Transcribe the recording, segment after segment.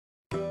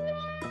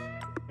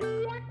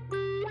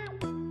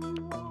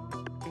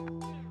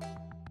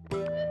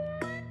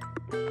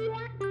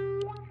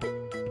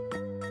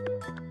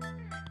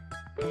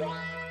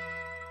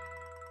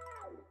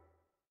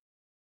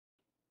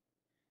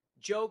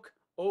Joke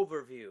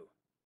overview.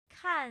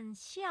 看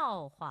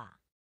笑话。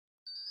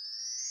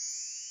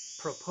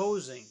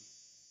 Proposing.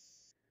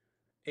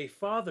 A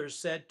father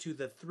said to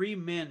the 3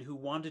 men who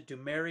wanted to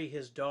marry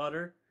his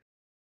daughter,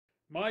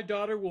 "My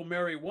daughter will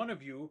marry one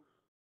of you,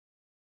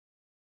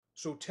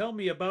 so tell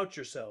me about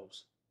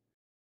yourselves."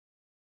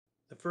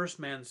 The first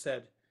man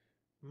said,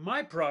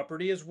 "My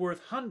property is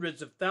worth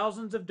hundreds of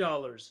thousands of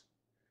dollars."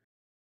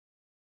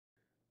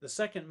 The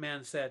second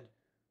man said,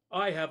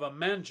 "I have a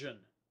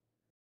mansion."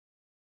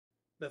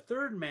 The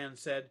third man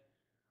said,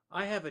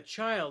 "I have a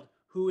child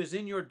who is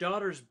in your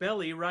daughter's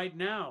belly right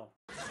now."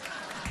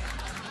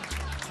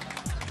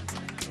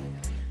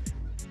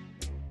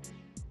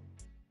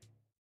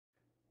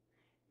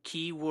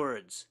 Key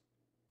words.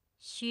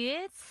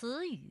 学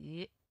词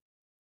语。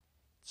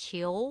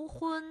求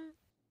婚。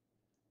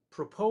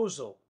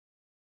 Proposal.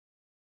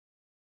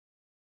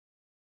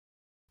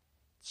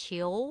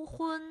 求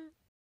婚。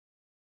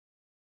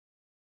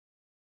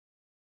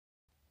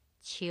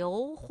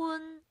求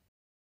婚。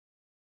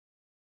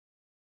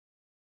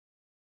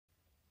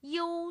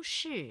优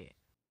势。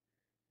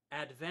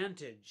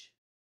 Advantage.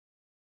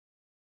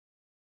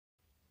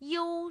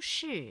 优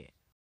势。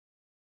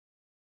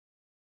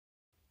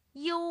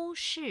优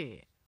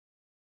势。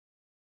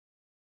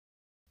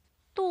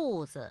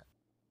肚子。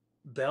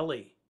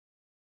 Belly.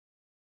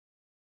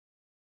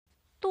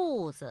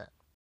 肚子。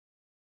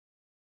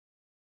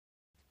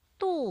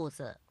肚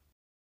子。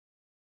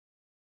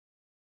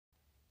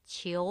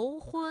求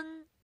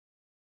婚。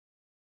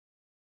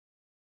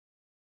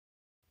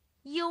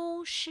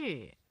优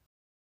势。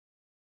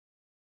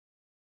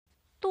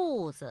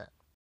肚子。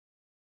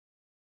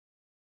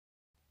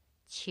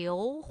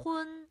求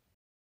婚。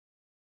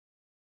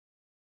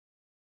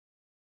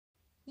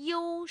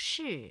优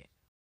势。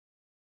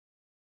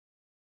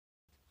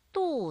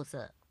肚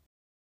子。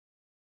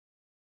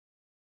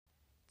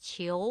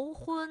求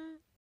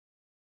婚。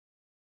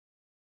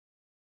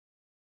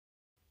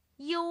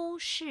优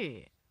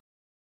势。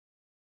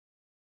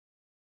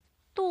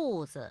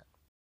肚子。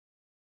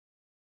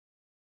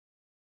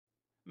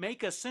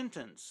 Make a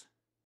sentence.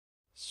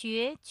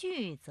 学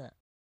句子。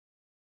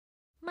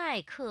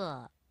麦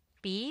克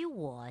比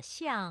我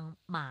向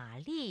玛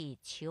丽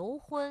求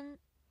婚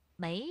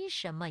没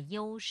什么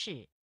优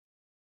势，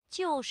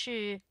就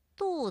是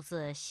肚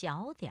子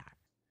小点儿。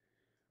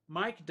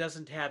Mike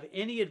doesn't have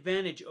any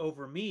advantage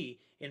over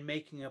me in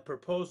making a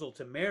proposal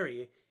to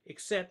marry,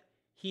 except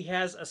he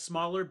has a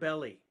smaller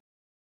belly.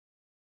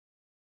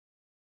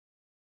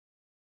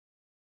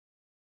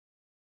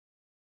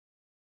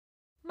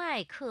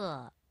 麦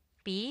克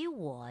比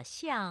我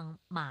向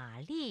玛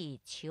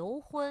丽求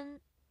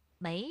婚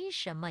没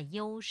什么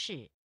优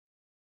势，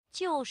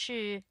就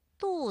是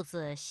肚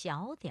子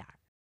小点儿。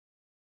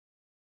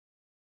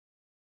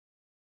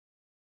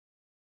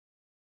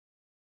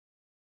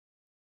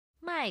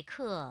麦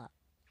克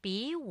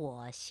比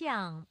我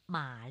向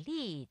玛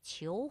丽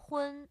求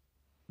婚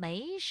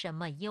没什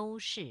么优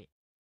势，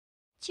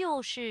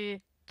就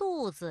是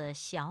肚子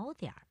小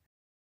点儿。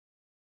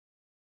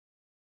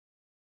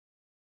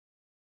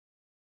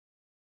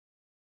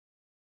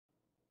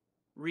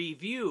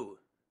Review.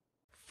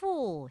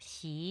 复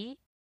习。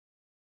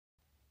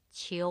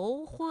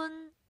求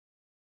婚。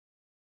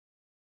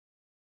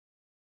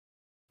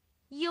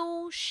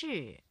优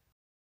势。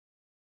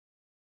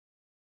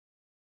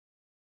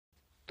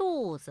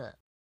肚子。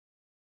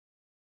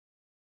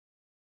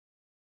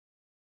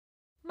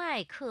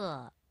麦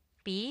克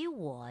比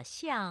我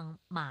向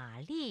玛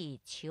丽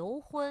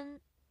求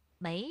婚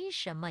没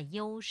什么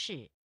优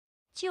势，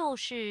就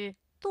是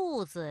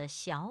肚子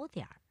小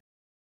点儿。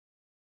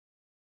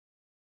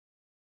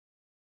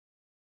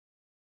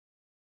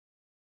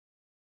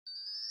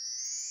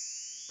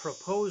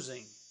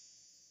Proposing.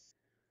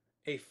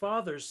 A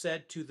father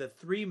said to the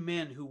 3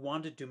 men who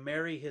wanted to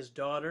marry his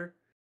daughter,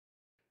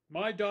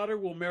 "My daughter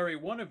will marry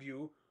one of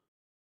you,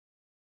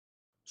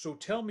 so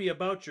tell me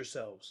about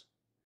yourselves."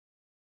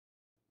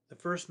 The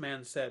first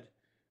man said,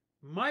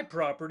 "My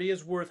property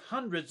is worth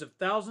hundreds of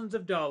thousands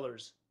of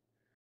dollars."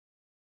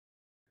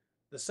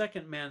 The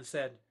second man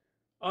said,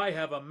 "I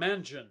have a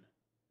mansion."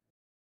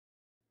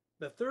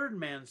 The third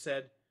man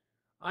said,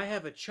 "I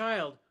have a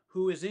child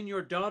who is in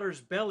your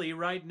daughter's belly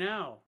right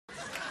now."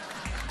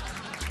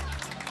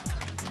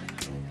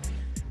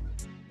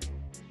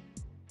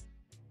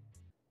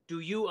 Do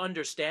you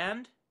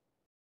understand?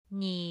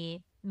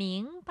 你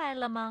明白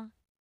了吗？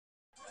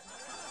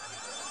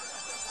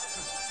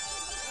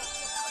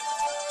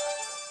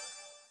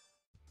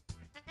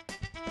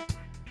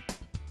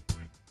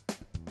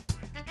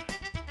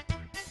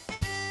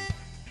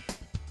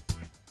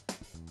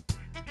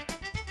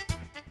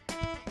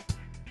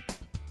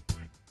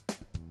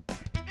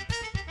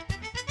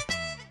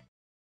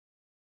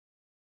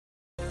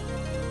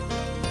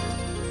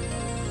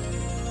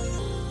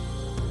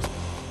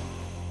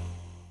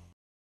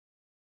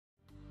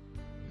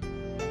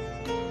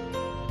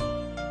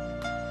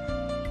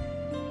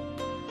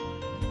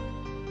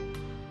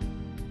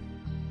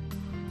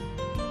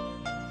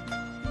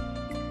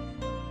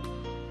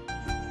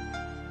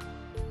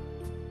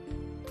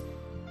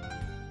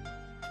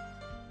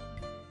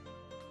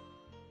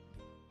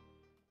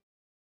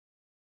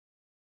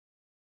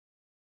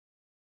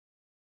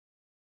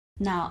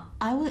 Now,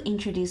 I will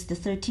introduce the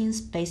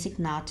 13th basic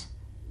knot,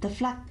 the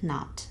flat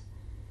knot.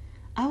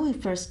 I will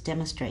first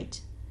demonstrate.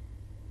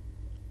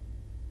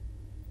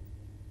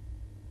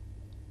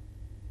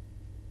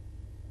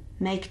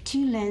 Make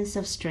 2 lengths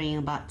of string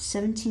about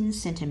 17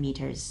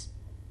 centimeters.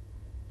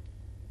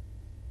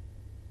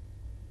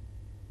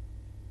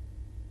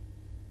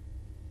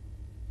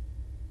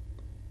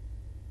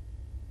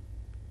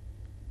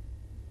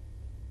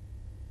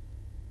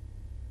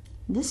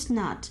 This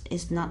knot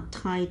is not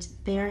tied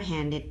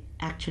barehanded.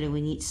 Actually, we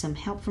need some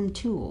help from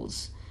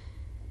tools.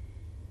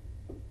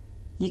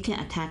 You can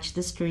attach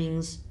the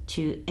strings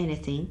to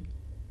anything.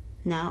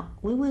 Now,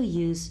 we will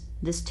use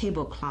this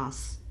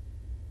tablecloth.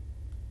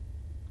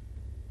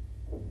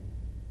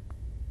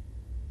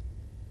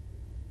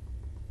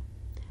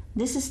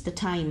 This is the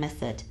tying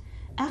method.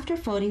 After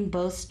folding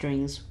both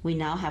strings, we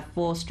now have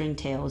 4 string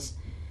tails.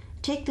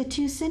 Take the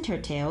 2 center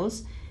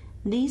tails.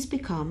 These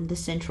become the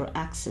central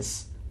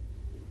axis.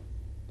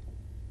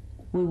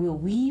 We will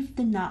weave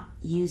the knot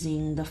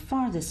using the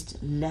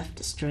farthest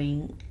left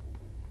string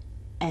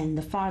and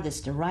the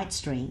farthest right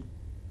string.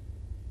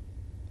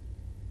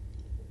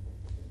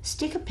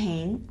 Stick a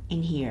pin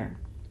in here.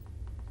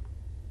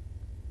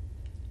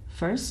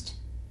 First,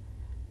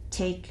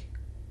 stick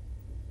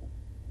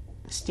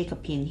a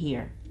pin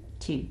here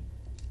too.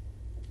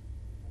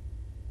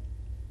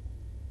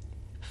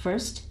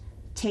 First,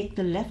 take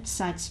the left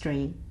side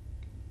string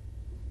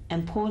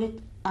and pull it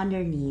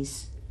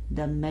underneath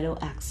the middle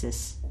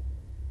axis.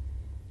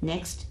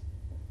 Next,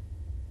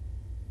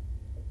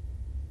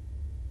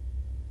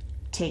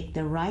 take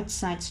the right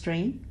side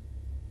string,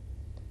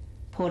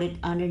 pull it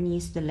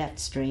underneath the left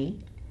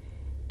string,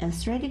 and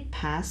thread it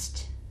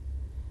past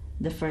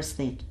the first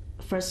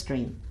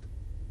string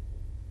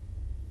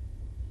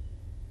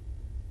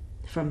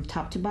from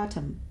top to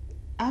bottom.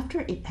 After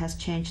it has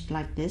changed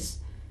like this,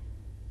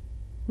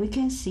 we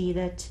can see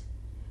that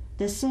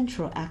the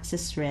central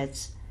axis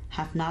threads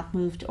have not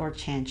moved or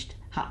changed.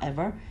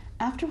 However,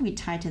 after we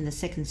tighten the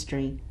second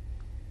string,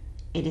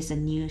 it is a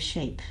new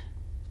shape.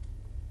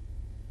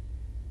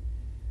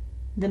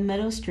 The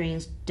middle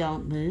strings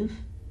don't move.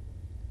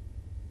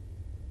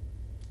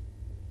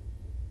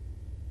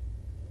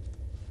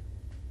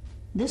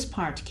 This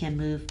part can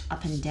move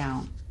up and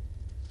down.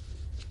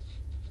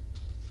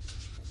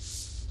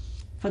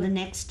 For the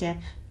next step,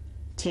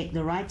 take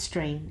the right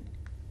string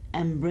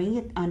and bring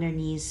it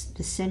underneath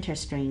the center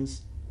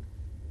strings.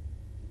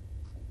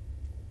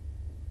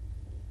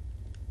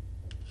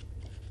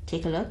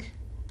 Take a look.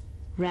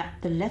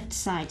 Wrap the left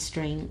side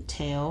string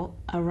tail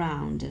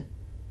around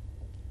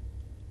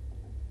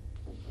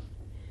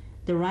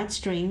the right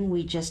string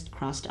we just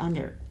crossed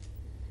under.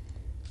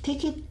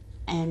 Take it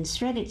and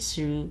thread it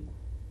through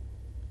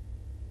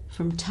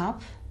from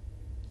top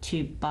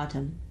to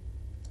bottom.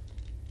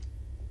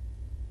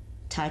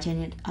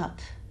 Tighten it up.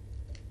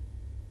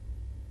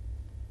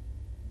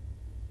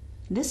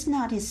 This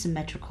knot is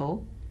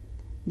symmetrical,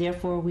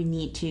 therefore we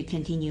need to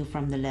continue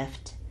from the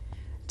left.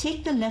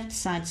 Take the left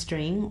side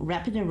string,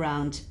 wrap it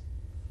around,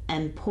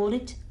 and pull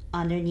it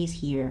underneath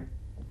here.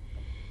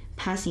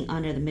 Passing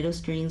under the middle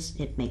strings,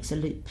 it makes a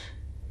loop.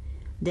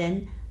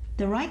 Then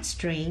the right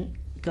string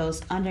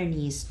goes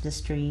underneath the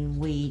string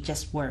we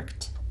just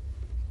worked.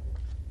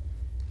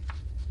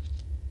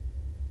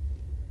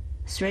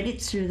 Thread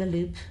it through the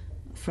loop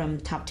from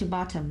top to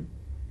bottom.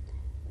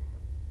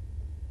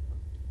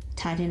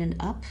 Tighten it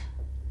up.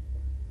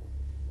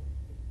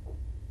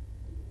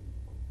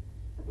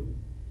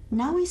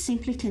 Now we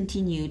simply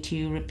continue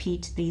to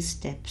repeat these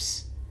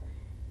steps.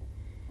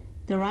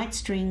 The right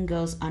string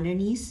goes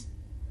underneath.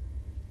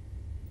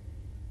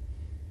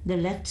 The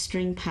left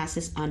string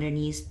passes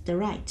underneath the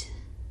right.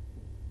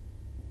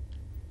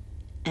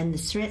 And the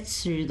thread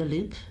through the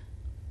loop,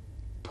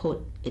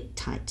 pull it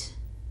tight.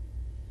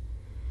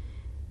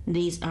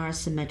 These are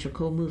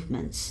symmetrical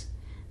movements.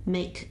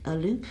 Make a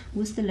loop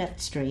with the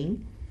left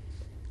string.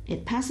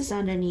 It passes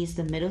underneath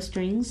the middle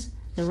strings.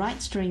 The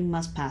right string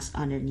must pass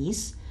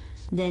underneath.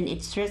 Then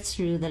it threads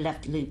through the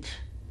left loop.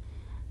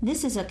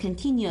 This is a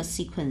continuous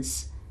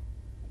sequence,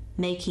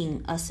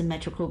 making a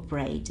symmetrical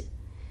braid.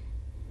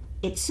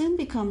 It soon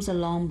becomes a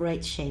long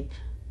braid shape.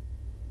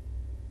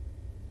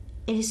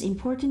 It is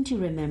important to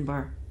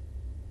remember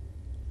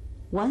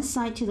one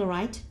side to the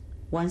right,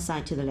 one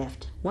side to the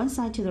left, one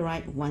side to the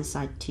right, one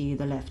side to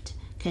the left.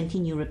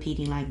 Continue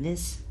repeating like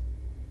this.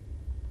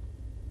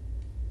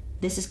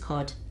 This is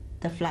called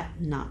the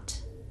flat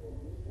knot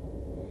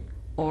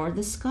or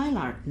the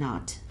skylark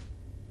knot.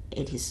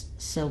 It is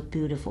so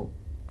beautiful.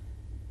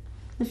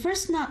 The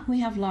first knot we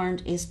have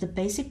learned is the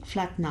basic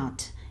flat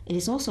knot. It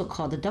is also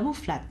called the double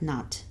flat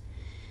knot.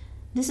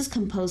 This is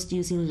composed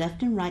using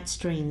left and right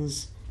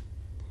strings.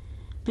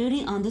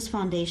 Building on this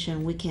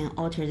foundation, we can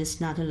alter this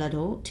knot a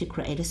little to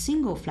create a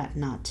single flat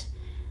knot.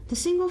 The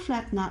single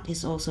flat knot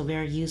is also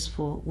very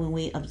useful when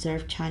we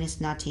observe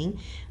Chinese knotting.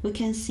 We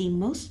can see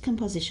most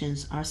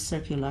compositions are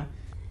circular.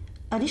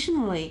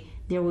 Additionally,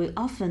 there will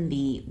often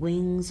be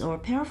wings or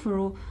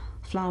peripheral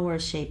flower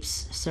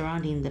shapes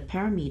surrounding the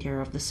perimeter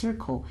of the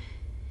circle.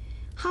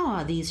 How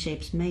are these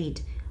shapes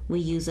made? We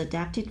use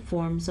adapted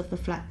forms of the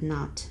flat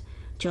knot,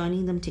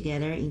 joining them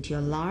together into a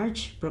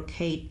large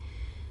brocade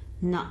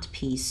knot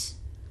piece.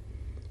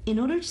 In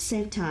order to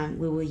save time,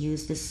 we will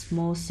use this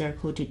small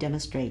circle to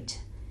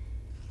demonstrate.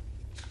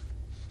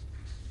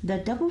 The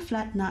double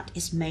flat knot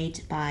is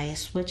made by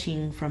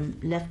switching from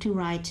left to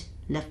right,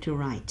 left to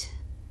right.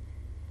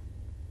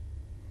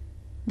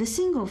 The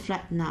single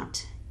flat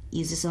knot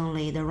uses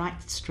only the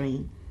right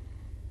string.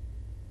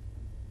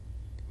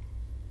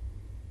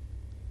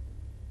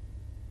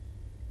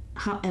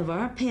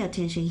 However, pay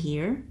attention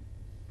here.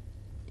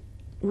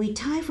 We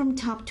tie from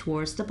top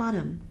towards the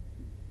bottom,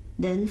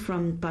 then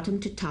from bottom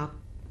to top,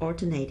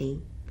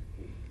 alternating.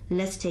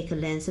 Let's take a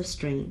length of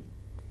string.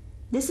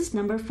 This is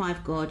number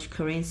 5 gauge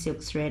Korean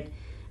silk thread,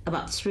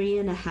 about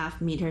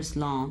 3.5 meters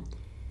long.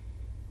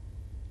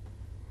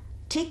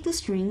 Take the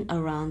string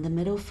around the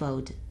middle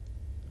fold.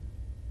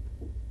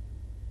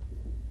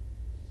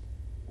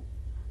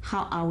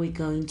 How are we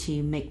going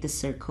to make the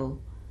circle?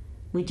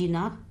 We do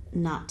not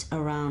knot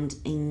around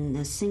in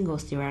a single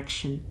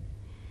direction.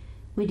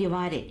 We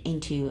divide it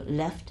into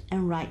left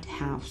and right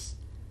halves.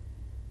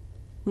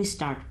 We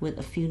start with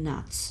a few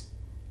knots.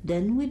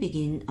 Then we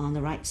begin on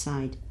the right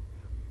side,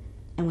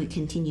 and we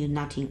continue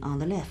knotting on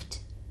the left.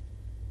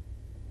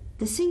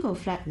 The single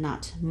flat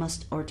knot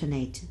must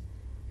alternate,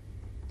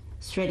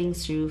 threading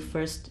through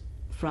first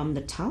from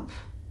the top.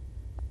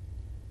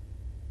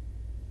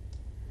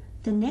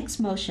 The next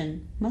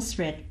motion must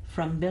thread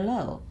from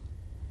below,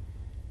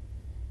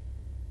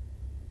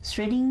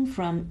 threading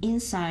from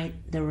inside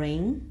the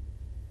ring.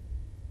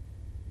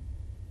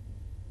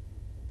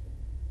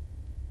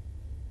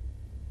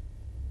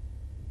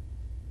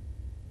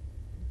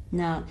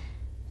 Now,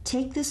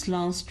 take this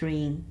long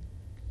string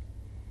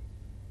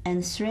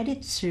and thread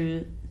it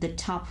through the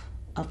top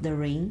of the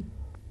ring.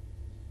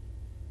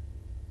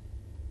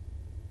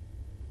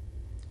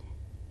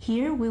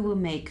 Here we will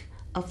make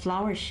a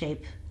flower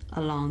shape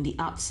along the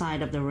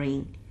outside of the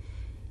ring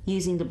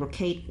using the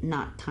brocade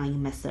knot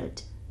tying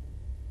method.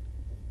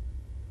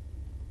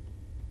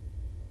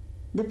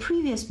 The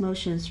previous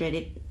motion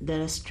threaded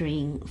the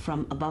string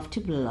from above to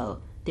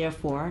below,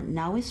 therefore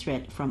now we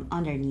thread from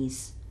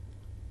underneath.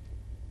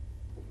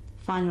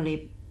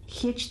 Finally,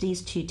 hitch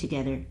these two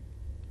together.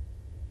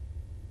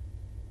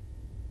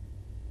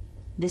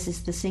 This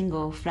is the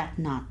single flat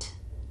knot.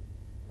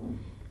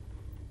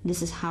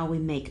 This is how we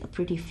make a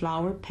pretty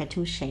flower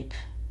petal shape.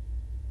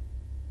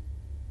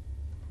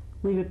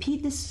 We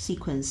repeat this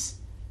sequence.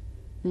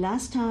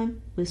 Last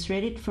time we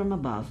threaded from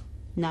above,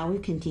 now we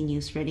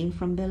continue threading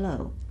from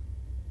below.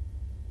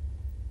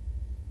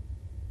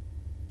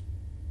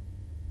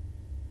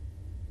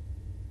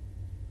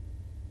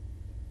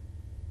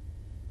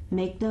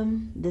 Make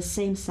them the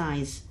same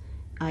size,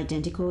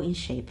 identical in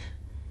shape.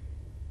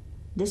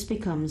 This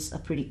becomes a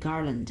pretty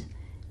garland.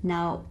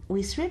 Now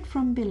we thread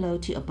from below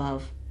to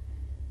above.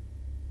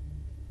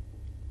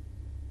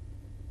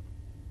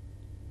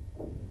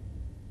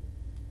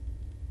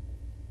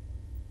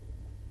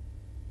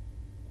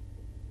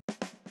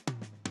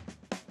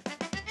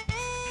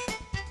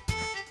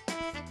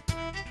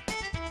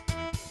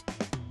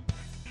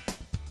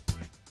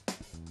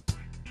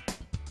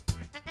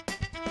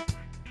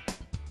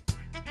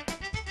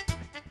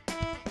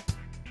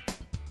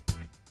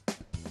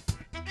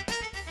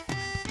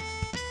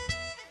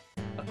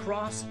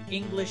 Across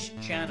English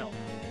Channel.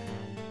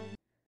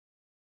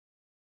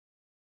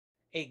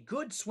 A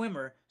good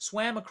swimmer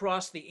swam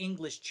across the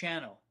English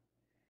Channel.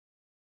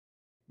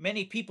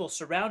 Many people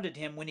surrounded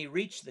him when he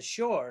reached the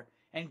shore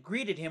and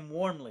greeted him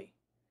warmly.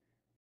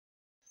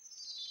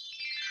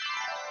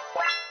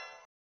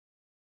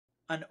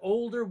 An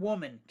older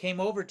woman came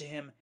over to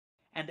him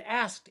and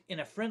asked in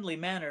a friendly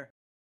manner,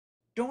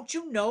 "Don't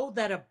you know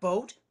that a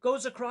boat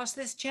goes across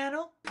this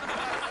channel?"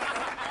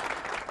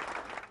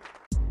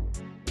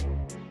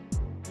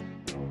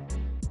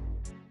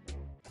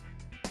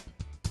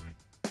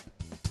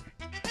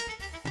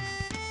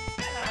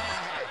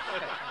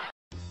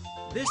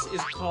 This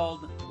is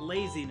called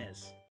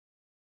laziness.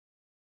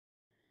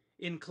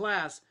 In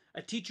class,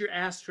 a teacher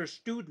asked her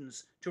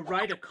students to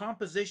write a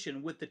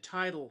composition with the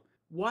title,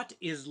 "What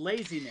is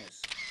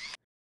Laziness?"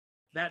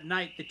 That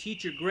night, the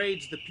teacher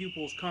grades the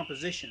pupils'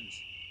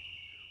 compositions.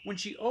 When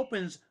she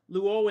opens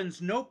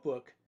Llewellyn's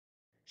notebook,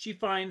 she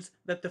finds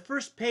that the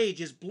first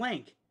page is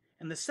blank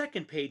and the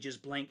second page is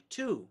blank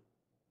too.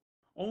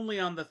 Only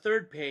on the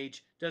third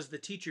page does the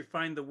teacher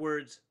find the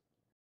words,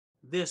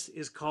 "This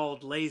is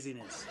called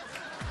laziness."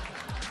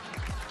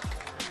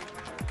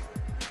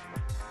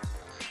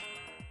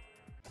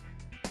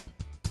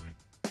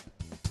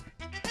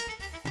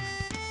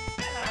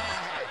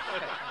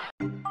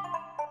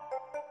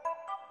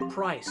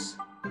 Price.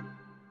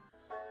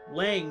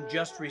 Lang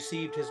just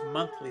received his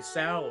monthly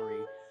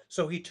salary,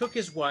 so he took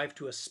his wife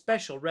to a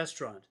special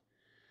restaurant.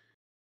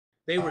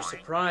 They were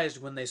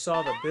surprised when they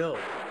saw the bill.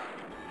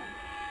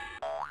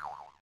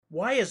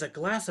 "Why is a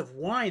glass of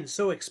wine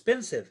so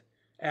expensive?"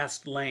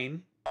 asked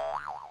Lane.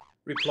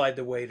 Replied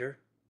the waiter,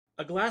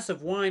 "A glass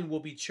of wine will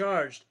be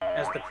charged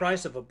as the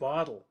price of a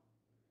bottle."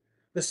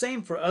 The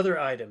same for other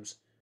items.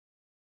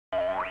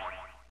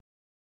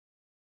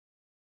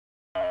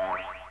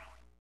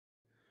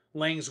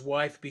 Lang's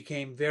wife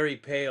became very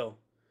pale.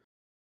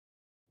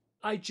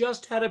 I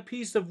just had a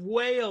piece of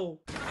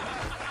whale.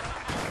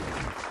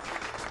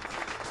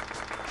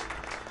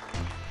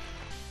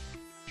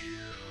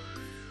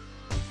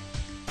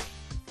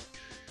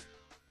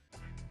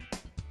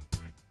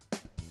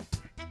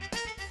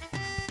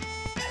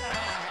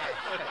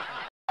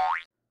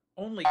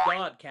 Only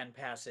God can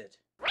pass it.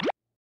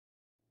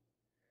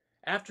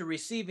 After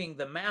receiving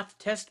the math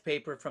test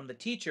paper from the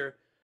teacher,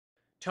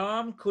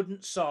 Tom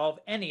couldn't solve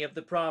any of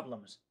the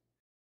problems.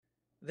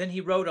 Then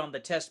he wrote on the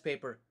test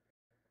paper,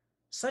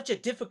 "Such a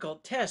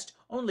difficult test,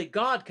 only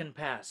God can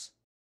pass.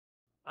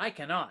 I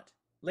cannot."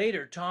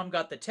 Later, Tom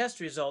got the test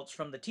results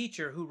from the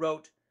teacher, who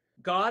wrote,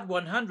 "God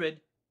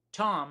 100,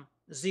 Tom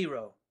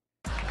 0."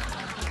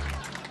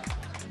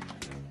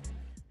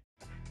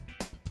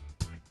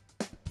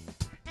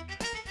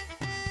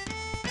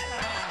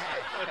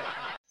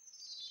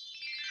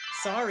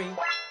 Sorry.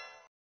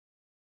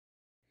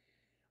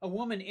 A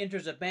woman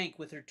enters a bank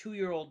with her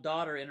 2-year-old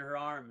daughter in her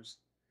arms.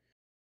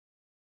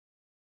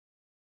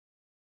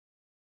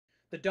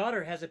 The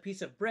daughter has a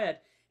piece of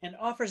bread and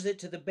offers it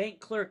to the bank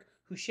clerk,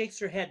 who shakes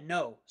her head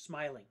no,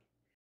 smiling.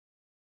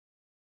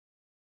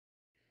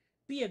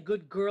 "Be a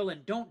good girl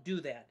and don't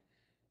do that,"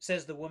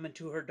 says the woman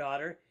to her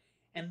daughter,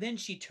 and then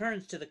she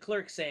turns to the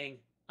clerk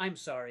saying, "I'm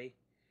sorry.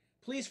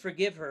 Please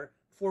forgive her,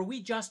 for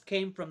we just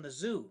came from the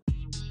zoo."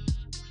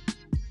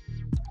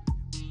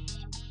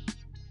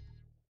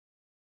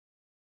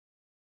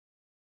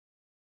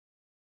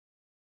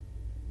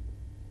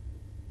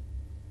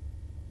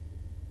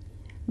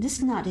 This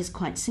knot is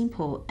quite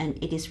simple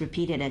and it is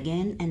repeated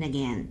again and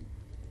again.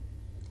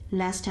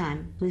 Last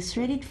time we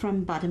threaded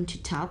from bottom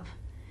to top.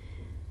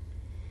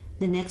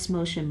 The next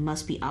motion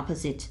must be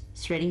opposite,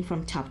 threading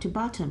from top to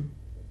bottom.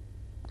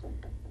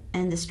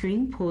 And the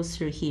string pulls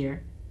through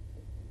here.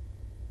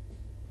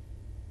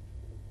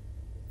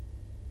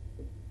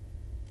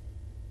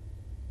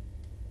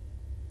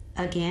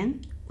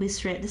 Again, we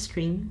thread the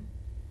string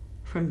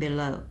from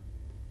below.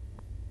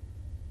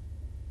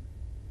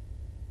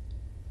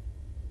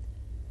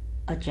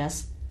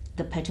 Adjust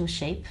the petal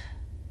shape.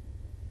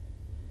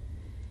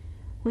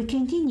 We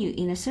continue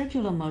in a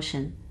circular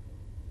motion.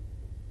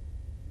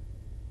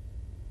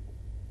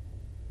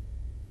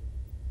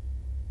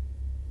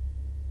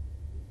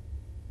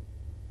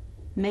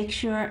 Make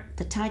sure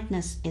the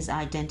tightness is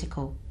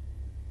identical.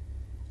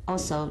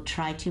 Also,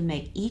 try to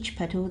make each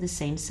petal the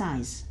same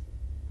size.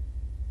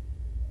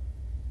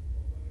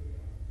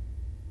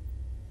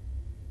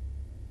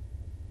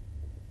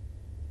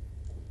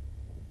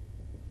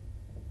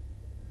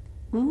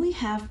 When we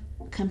have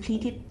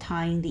completed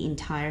tying the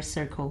entire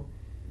circle,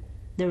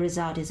 the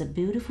result is a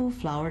beautiful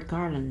flowered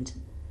garland.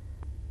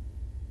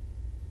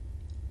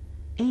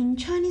 In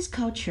Chinese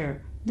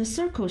culture, the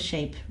circle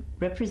shape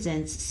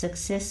represents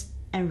success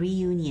and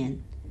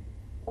reunion.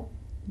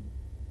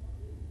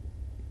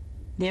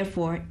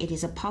 Therefore, it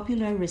is a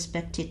popular,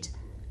 respected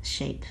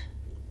shape.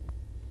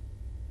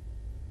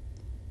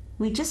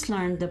 We just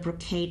learned the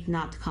brocade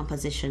knot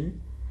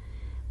composition.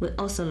 We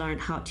also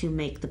learned how to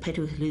make the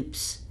petal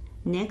loops.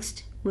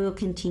 Next, we will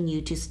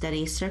continue to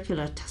study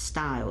circular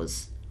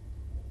styles.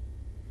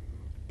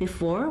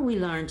 Before, we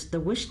learned the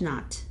wish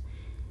knot.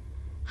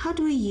 How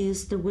do we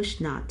use the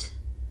wish knot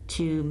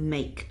to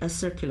make a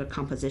circular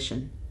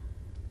composition?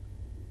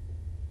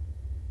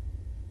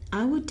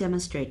 I will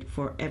demonstrate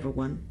for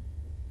everyone.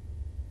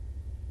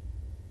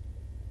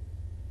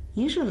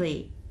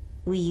 Usually,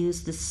 we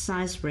use the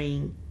size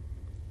ring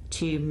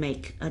to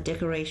make a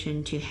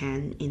decoration to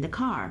hang in the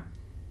car.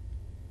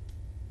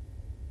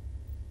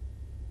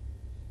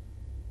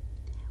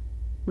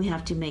 We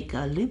have to make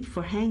a loop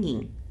for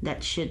hanging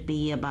that should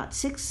be about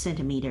 6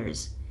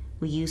 centimeters.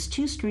 We use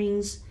 2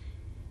 strings.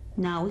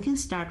 Now we can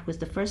start with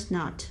the first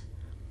knot.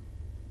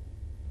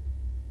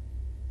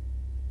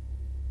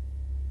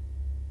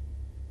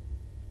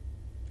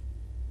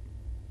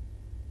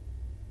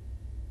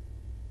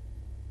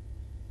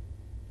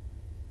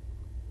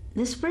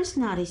 This first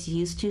knot is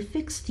used to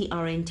fix the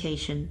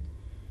orientation.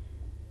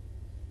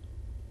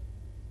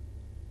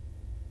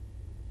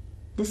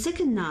 The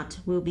second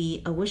knot will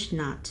be a wish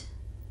knot.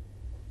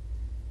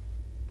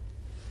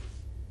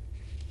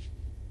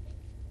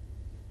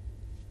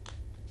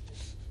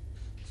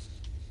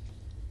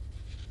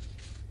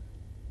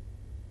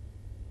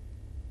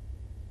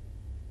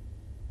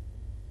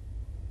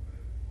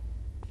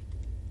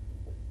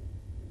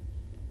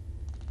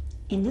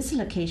 In this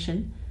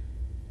location,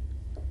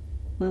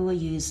 we will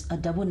use a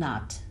double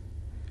knot.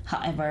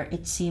 However,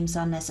 it seems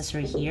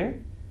unnecessary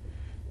here.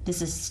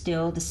 This is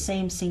still the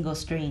same single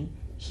string.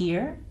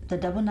 Here, the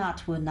double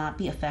knot will not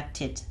be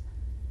affected.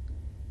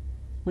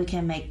 We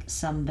can make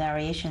some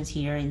variations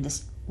here in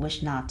this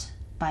wish knot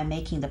by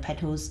making the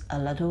petals a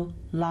little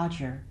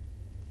larger.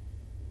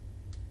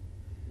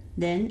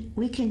 Then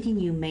we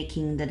continue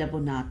making the double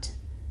knot.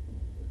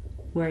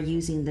 We're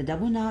using the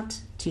double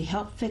knot to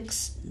help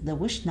fix the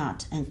wish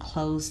knot and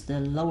close the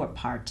lower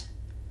part.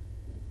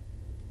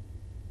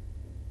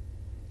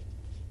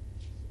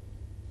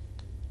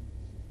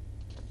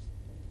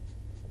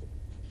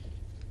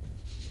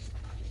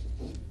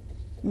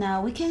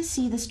 Now we can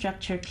see the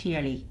structure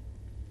clearly.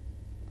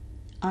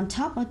 On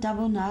top a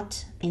double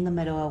knot, in the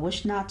middle a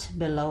wish knot,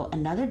 below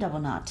another double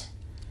knot.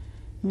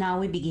 Now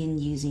we begin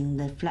using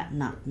the flat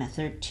knot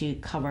method to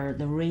cover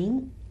the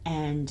ring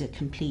and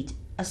complete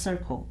a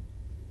circle.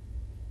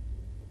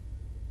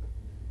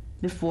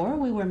 Before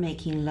we were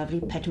making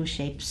lovely petal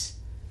shapes.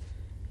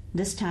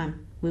 This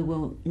time we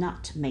will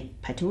not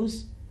make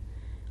petals.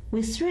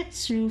 We thread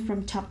through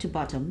from top to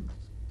bottom,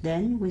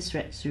 then we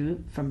thread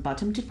through from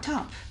bottom to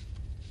top.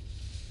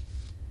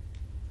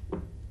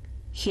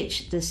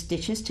 Hitch the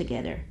stitches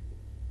together.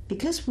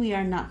 Because we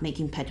are not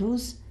making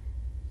petals,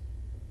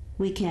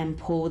 we can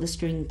pull the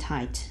string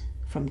tight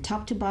from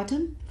top to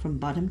bottom, from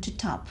bottom to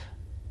top.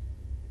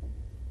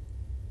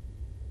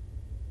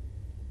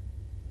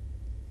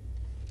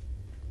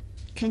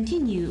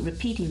 Continue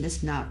repeating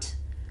this knot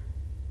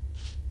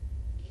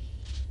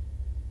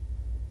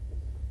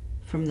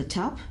from the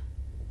top,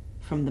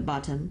 from the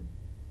bottom,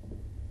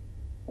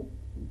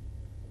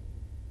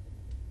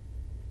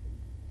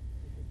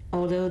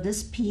 although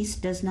this piece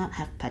does not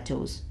have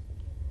petals,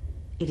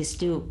 it is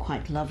still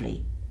quite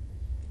lovely,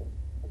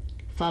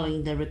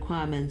 following the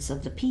requirements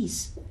of the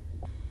piece.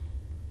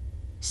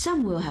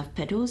 Some will have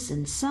petals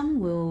and some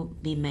will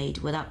be made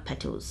without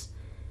petals.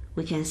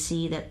 We can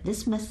see that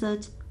this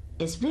method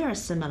is very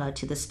similar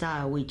to the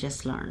style we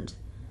just learned.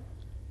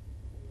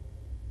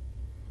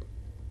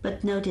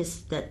 But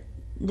notice that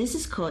this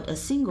is called a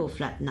single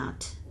flat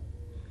knot.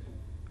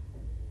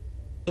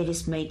 It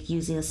is made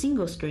using a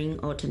single string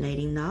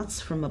alternating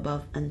knots from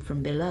above and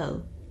from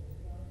below.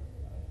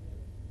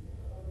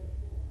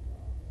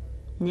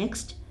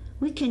 Next,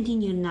 we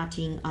continue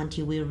knotting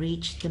until we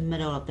reach the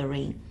middle of the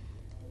ring.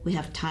 We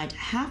have tied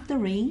half the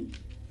ring.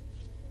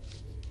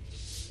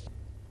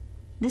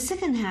 The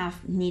second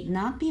half need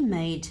not be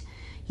made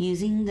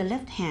using the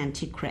left hand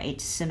to create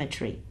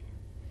symmetry.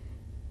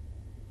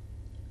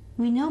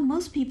 We know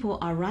most people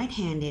are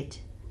right-handed.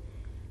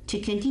 To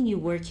continue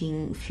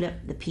working,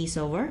 flip the piece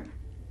over.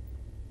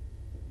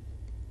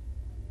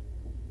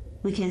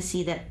 We can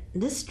see that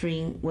this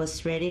string was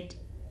threaded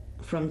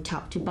from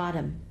top to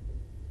bottom.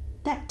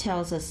 That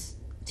tells us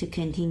to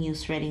continue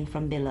threading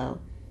from below.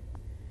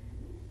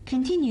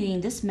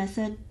 Continuing this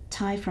method,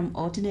 tie from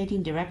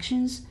alternating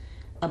directions,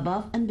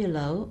 above and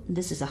below.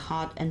 This is a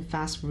hard and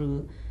fast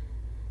rule.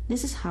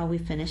 This is how we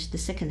finish the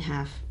second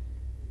half.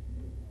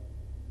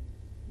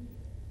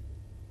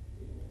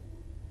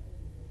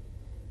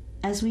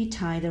 As we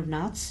tie the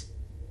knots,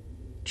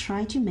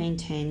 try to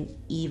maintain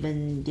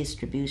even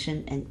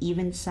distribution and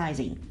even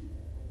sizing.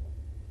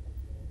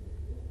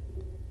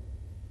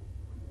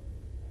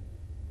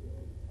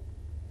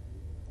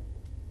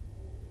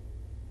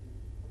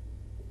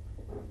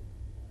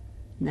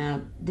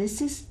 Now this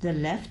is the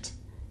left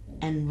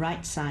and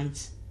right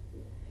sides.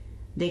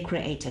 They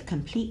create a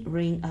complete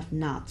ring of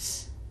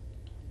knots.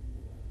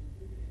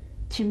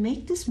 To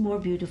make this more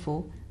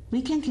beautiful,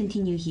 we can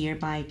continue here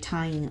by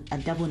tying a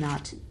double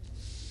knot.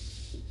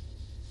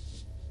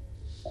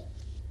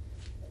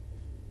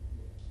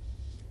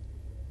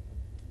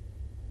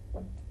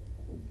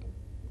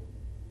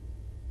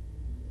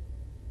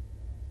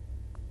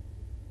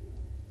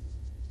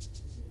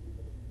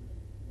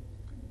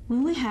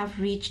 When we have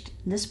reached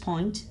this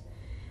point,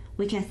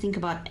 we can think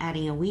about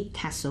adding a wheat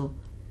tassel.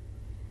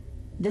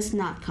 This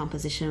knot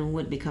composition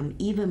would become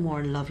even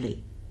more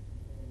lovely.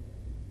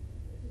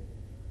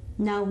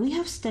 Now we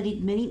have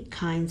studied many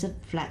kinds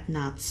of flat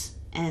knots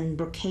and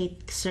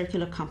brocade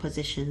circular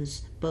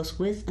compositions, both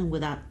with and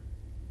without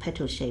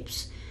petal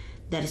shapes.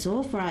 That is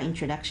all for our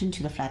introduction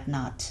to the flat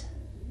knot.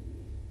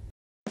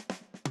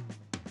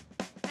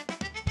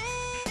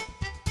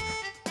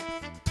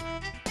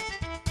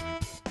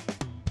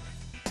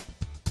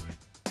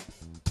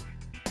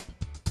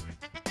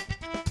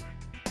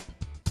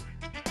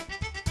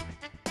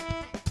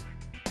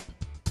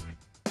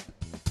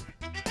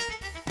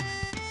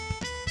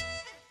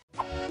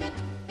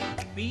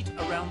 Beat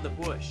around the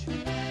bush.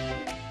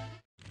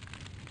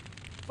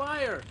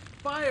 Fire!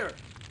 Fire!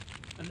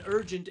 An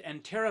urgent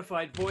and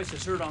terrified voice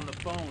is heard on the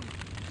phone.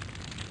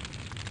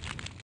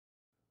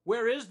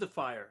 Where is the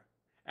fire?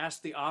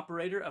 Asked the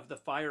operator of the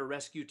fire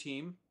rescue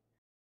team.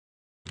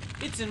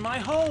 It's in my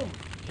home,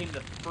 came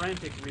the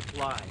frantic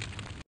reply.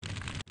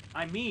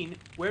 I mean,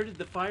 where did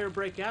the fire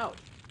break out?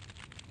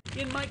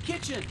 In my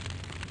kitchen.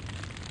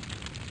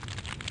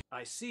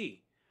 I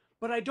see,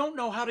 but I don't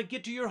know how to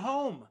get to your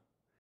home.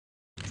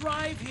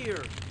 Drive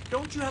here.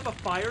 Don't you have a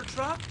fire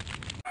truck?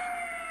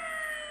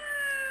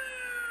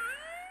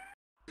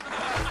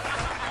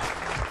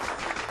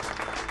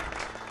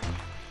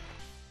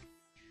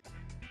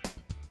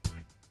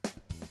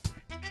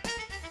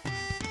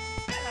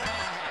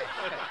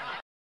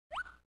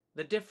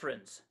 The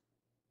difference.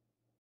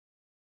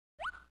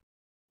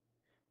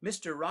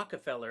 Mr.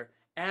 Rockefeller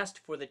asked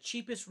for the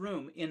cheapest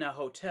room in a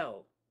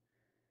hotel.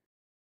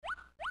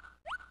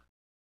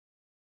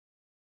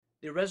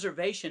 The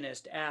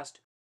reservationist asked,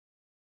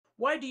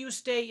 "Why do you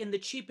stay in the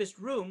cheapest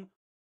room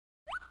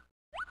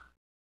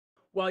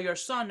while your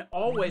son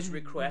always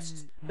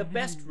requests the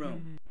best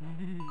room?"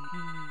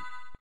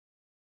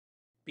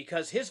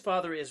 because his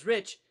father is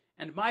rich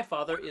and my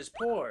father is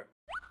poor.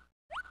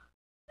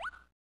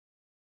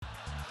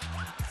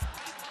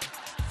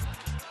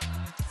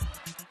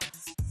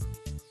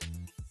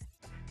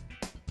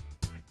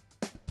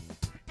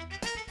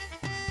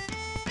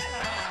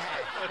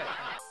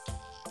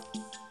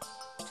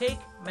 Take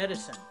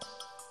medicine.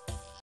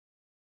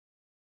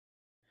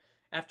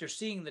 After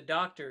seeing the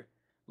doctor,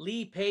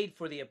 Lee paid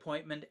for the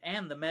appointment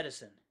and the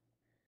medicine.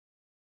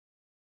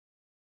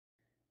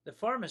 The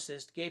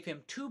pharmacist gave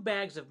him 2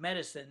 bags of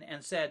medicine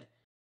and said,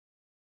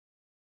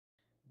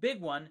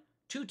 "Big one,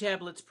 2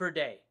 tablets per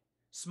day.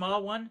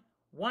 Small one,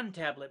 1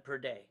 tablet per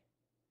day."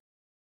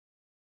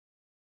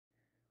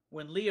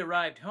 When Lee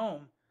arrived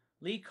home,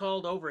 Lee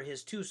called over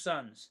his 2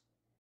 sons.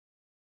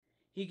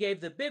 He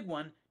gave the big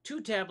one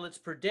 2 tablets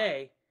per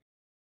day,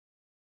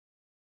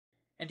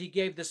 and he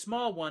gave the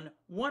small one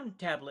 1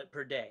 tablet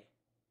per day.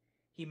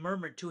 He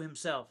murmured to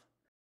himself,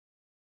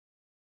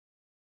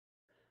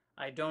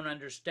 "I don't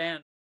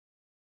understand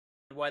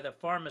why the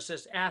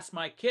pharmacist asked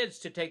my kids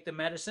to take the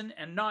medicine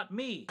and not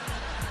me."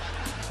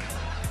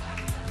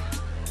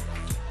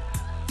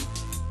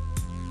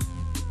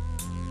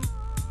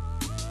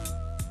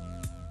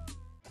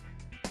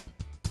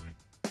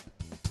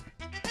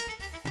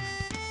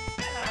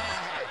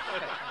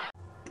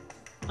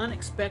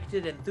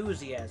 Unexpected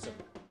enthusiasm.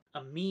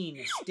 A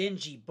mean,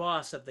 stingy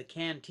boss of the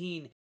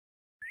canteen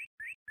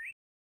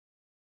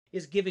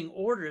is giving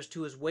orders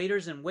to his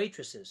waiters and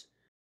waitresses.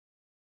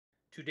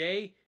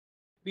 "Today,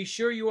 be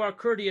sure you are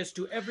courteous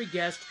to every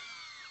guest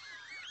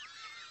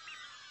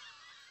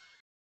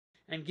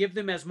and give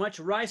them as much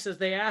rice as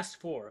they ask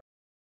for.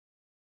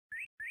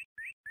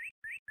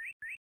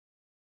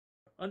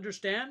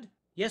 Understand?"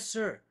 "Yes,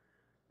 sir.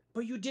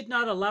 But you did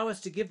not allow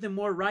us to give them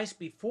more rice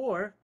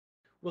before."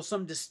 "Will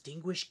some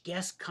distinguished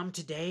guest come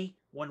today?"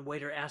 one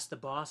waiter asked the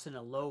boss in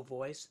a low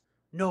voice.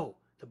 "No,"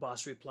 the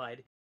boss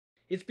replied.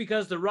 "It's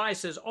because the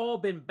rice has all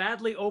been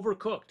badly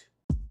overcooked."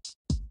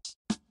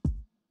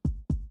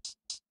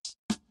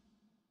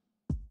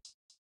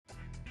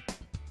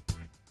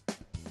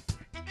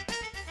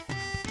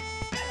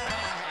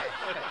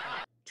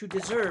 To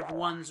deserve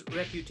one's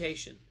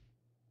reputation.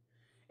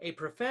 A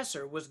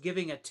professor was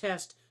giving a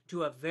test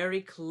to a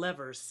very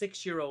clever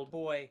 6-year-old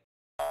boy.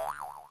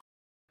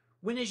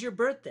 "When is your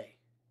birthday?"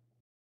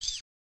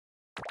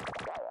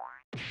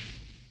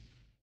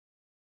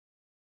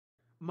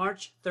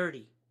 "March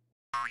 30.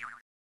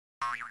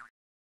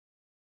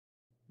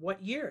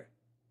 "What year?"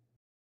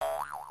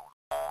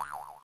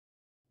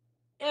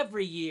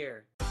 "Every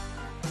year."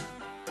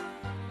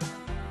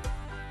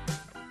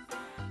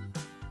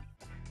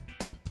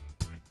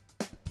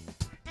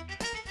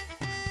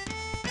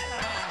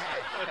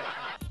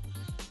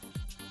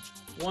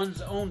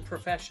 One's own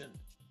profession.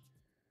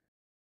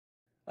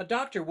 A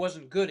doctor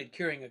wasn't good at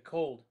curing a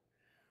cold.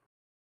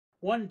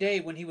 One day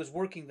when he was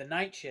working the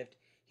night shift,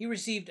 he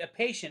received a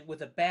patient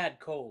with a bad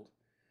cold.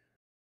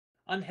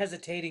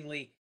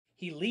 Unhesitatingly,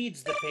 he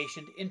leads the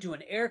patient into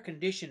an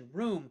air-conditioned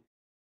room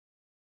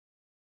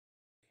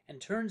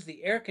and turns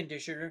the air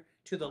conditioner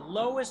to the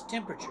lowest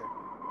temperature,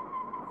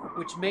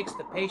 which makes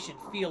the patient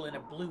feel in a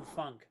blue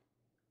funk.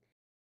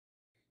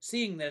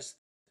 Seeing this,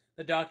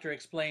 the doctor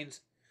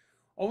explains,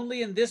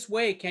 "Only in this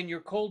way can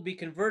your cold be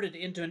converted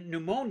into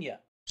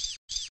pneumonia,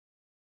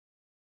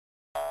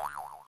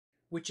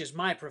 which is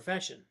my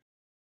profession."